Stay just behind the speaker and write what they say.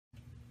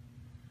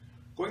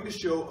going to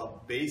show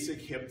a basic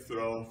hip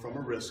throw from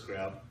a wrist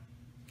grab.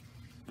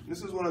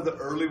 This is one of the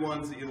early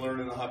ones that you learn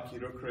in the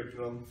Hapkido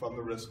curriculum from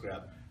the wrist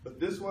grab. But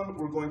this one,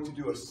 we're going to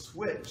do a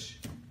switch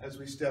as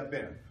we step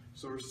in.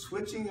 So we're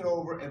switching it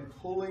over and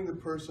pulling the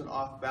person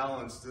off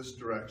balance this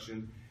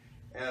direction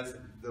as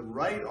the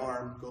right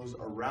arm goes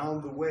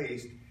around the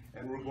waist,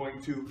 and we're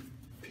going to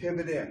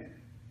pivot in.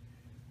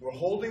 We're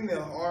holding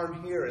the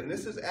arm here, and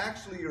this is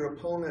actually your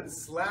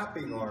opponent's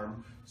slapping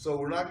arm, so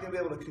we're not going to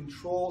be able to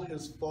control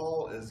his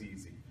fall as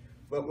easy.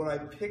 But when I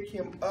pick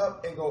him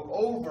up and go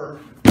over,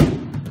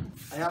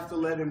 I have to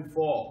let him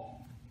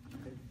fall.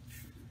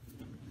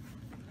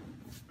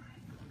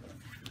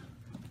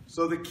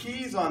 So the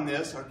keys on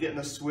this are getting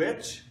a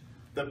switch,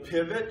 the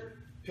pivot,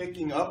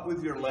 picking up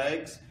with your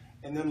legs,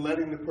 and then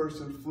letting the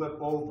person flip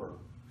over.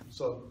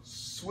 So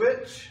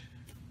switch,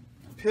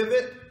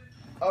 pivot,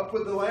 up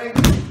with the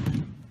legs,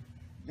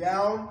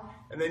 down,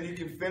 and then you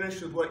can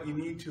finish with what you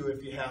need to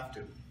if you have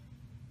to.